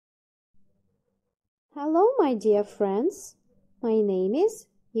Hello, my dear friends. My name is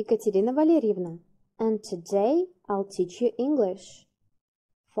Ekaterina Valerievna, and today I'll teach you English.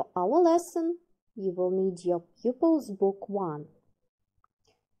 For our lesson, you will need your pupil's book 1.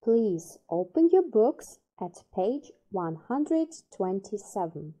 Please open your books at page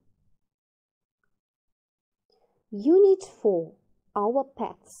 127. Unit 4. Our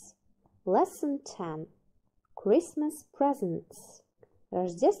Pets. Lesson 10. Christmas Presents.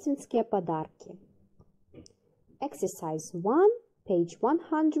 Рождественские подарки. Exercise 1, page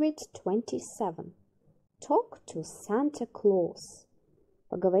 127. Talk to Santa Claus.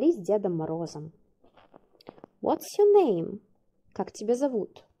 Поговори с Дедом Морозом. What's your name? Как тебя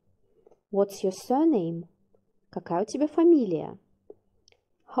зовут? What's your surname? Какая у тебя фамилия?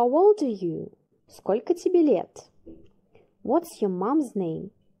 How old are you? Сколько тебе лет? What's your mom's name?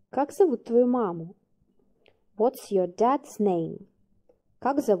 Как зовут твою маму? What's your dad's name?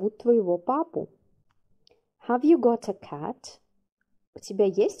 Как зовут твоего папу? Have you got a cat? У тебя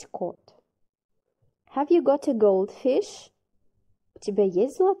есть кот? Have you got a goldfish? У тебя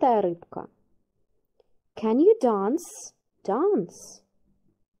есть золотая рыбка? Can you dance? Dance.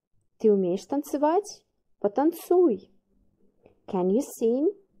 Ты умеешь танцевать? Потанцуй. Can you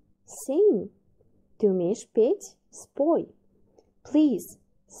sing? Sing. Ты умеешь петь? Спой. Please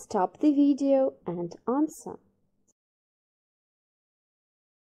stop the video and answer.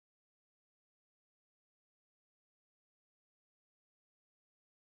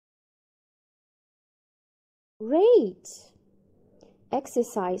 Great!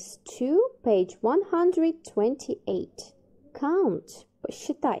 Exercise 2, page 128. Count.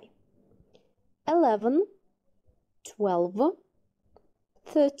 Посчитай. 11, 12,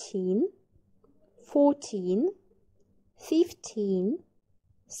 13, 14, 15,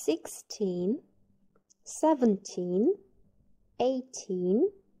 16, 17, 18,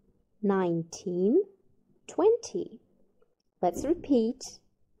 19, 20. Let's repeat.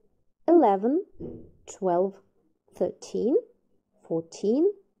 11, 12, 13,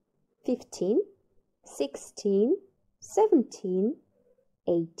 14, 15, 16, 17,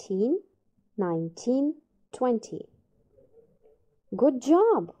 18, 19, 20. Good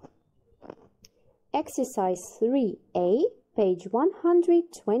job! Exercise 3A, page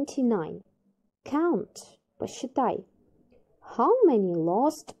 129. Count. Посчитай. How many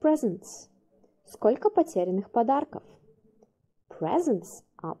lost presents? Сколько потерянных подарков? Presents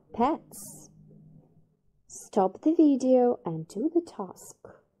are pets. Stop the video and do the task.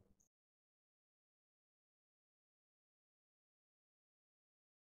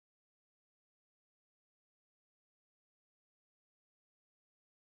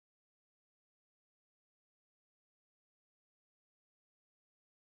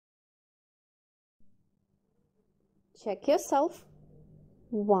 Check yourself.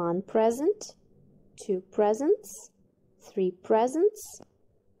 1 present, 2 presents, 3 presents,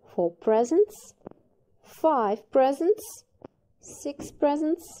 4 presents, 5 presents, 6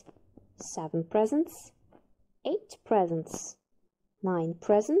 presents, 7 presents, 8 presents, 9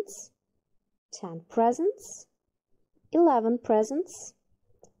 presents, 10 presents, 11 presents,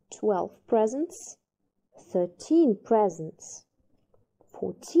 12 presents, 13 presents,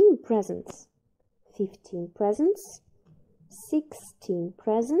 14 presents, 15 presents, 16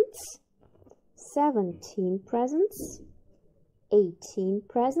 presents, 17 presents, 18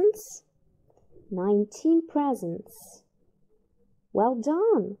 presents, 19 presents. Well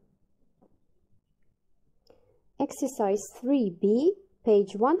done! Exercise 3B,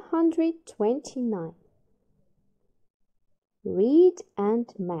 page 129. Read and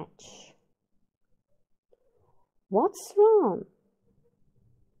match. What's wrong?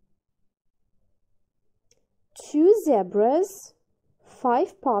 2 zebras,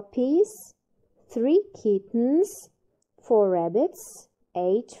 5 puppies, 3 kittens, 4 rabbits,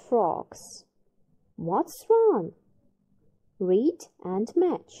 8 frogs. What's wrong? Read and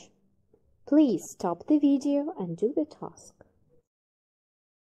match. Please stop the video and do the task.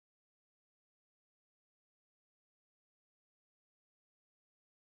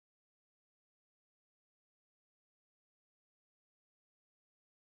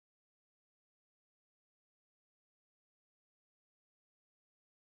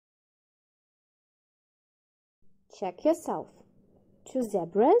 Check yourself. 2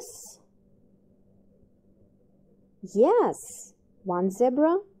 zebras. Yes, 1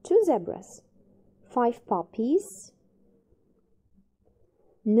 zebra, 2 zebras. 5 puppies.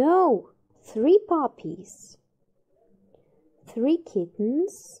 No, 3 puppies. 3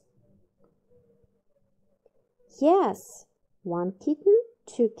 kittens. Yes, 1 kitten,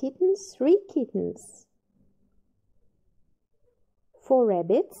 2 kittens, 3 kittens. 4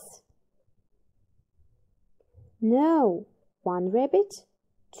 rabbits. No, 1 rabbit,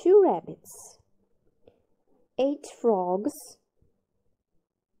 2 rabbits. 8 frogs.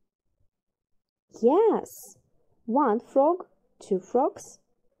 Yes, 1 frog, 2 frogs,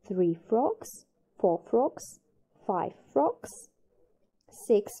 3 frogs, 4 frogs, 5 frogs,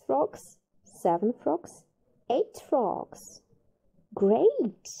 6 frogs, 7 frogs, 8 frogs.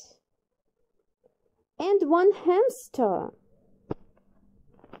 Great! And 1 hamster.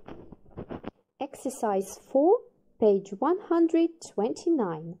 Exercise 4, page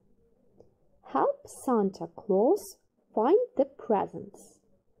 129. Help Santa Claus find the presents.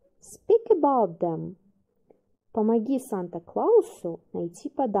 Speak about them. Помоги Санта-Клаусу найти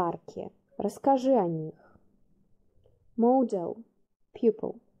подарки. Расскажи о них. Model.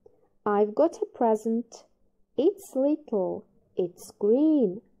 Pupil. I've got a present. It's little. It's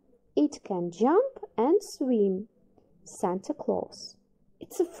green. It can jump and swim. Santa Claus.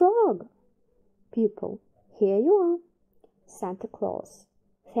 It's a frog. Pupil. Here you are. Santa Claus.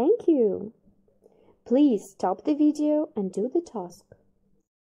 Thank you. Please stop the video and do the task.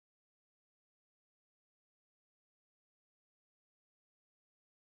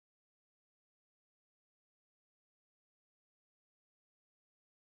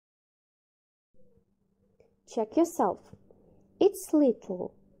 Check yourself. It's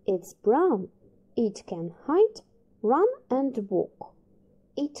little. It's brown. It can hide, run and walk.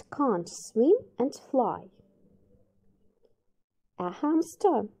 It can't swim and fly. A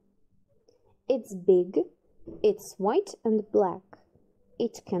hamster. It's big. It's white and black.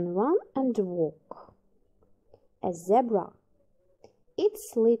 It can run and walk. A zebra.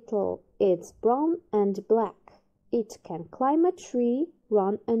 It's little. It's brown and black. It can climb a tree,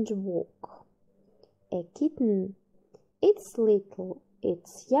 run and walk. A kitten. It's little.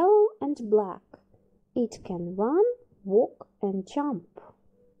 It's yellow and black. It can run, walk and jump.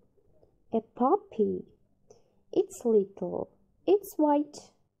 A puppy. It's little. It's white.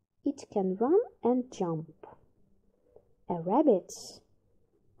 It can run and jump. A rabbit.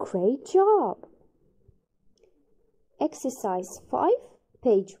 Great job! Exercise 5,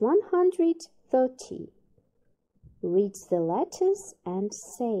 page 130. Read the letters and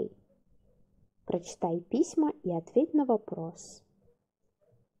say. Прочитай письма и ответь на вопрос.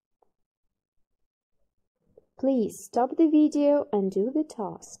 Please stop the video and do the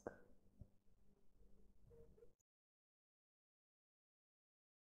task.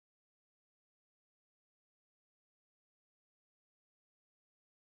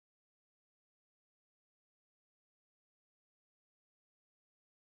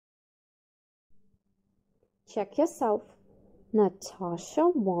 Check yourself. Natasha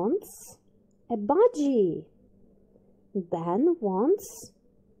wants a budgie. Ben wants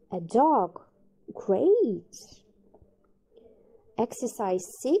a dog. Great! Exercise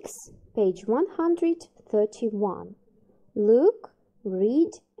 6, page 131. Look,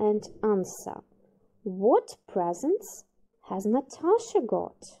 read and answer. What presents has Natasha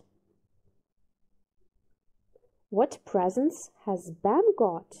got? What presents has Ben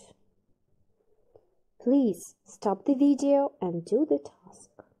got? Please stop the video and do the task.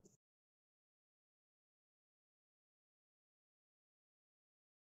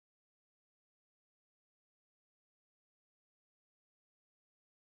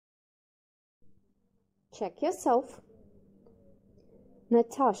 Check yourself.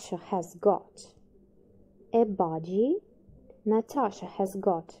 Natasha has got a budgie. Natasha has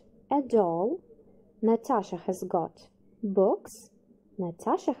got a doll. Natasha has got books.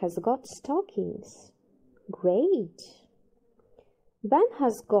 Natasha has got stockings. Great! Ben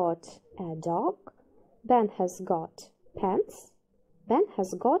has got a dog. Ben has got pens. Ben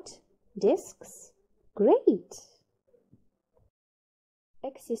has got discs. Great!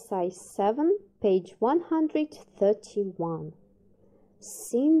 Exercise 7, page 131.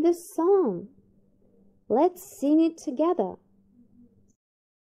 Sing the song. Let's sing it together.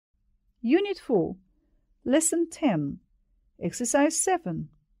 Unit 4, Lesson 10, Exercise 7.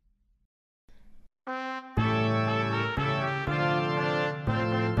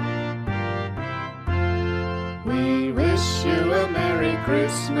 We wish you a Merry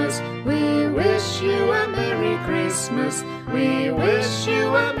Christmas. We wish you a Merry Christmas. We wish you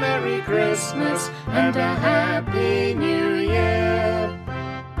a Merry Christmas and a Happy New Year.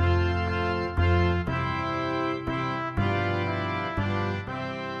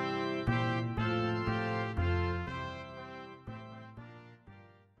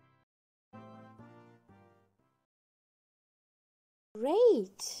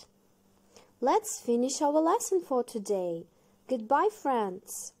 Great! Let's finish our lesson for today. Goodbye,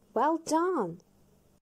 friends. Well done.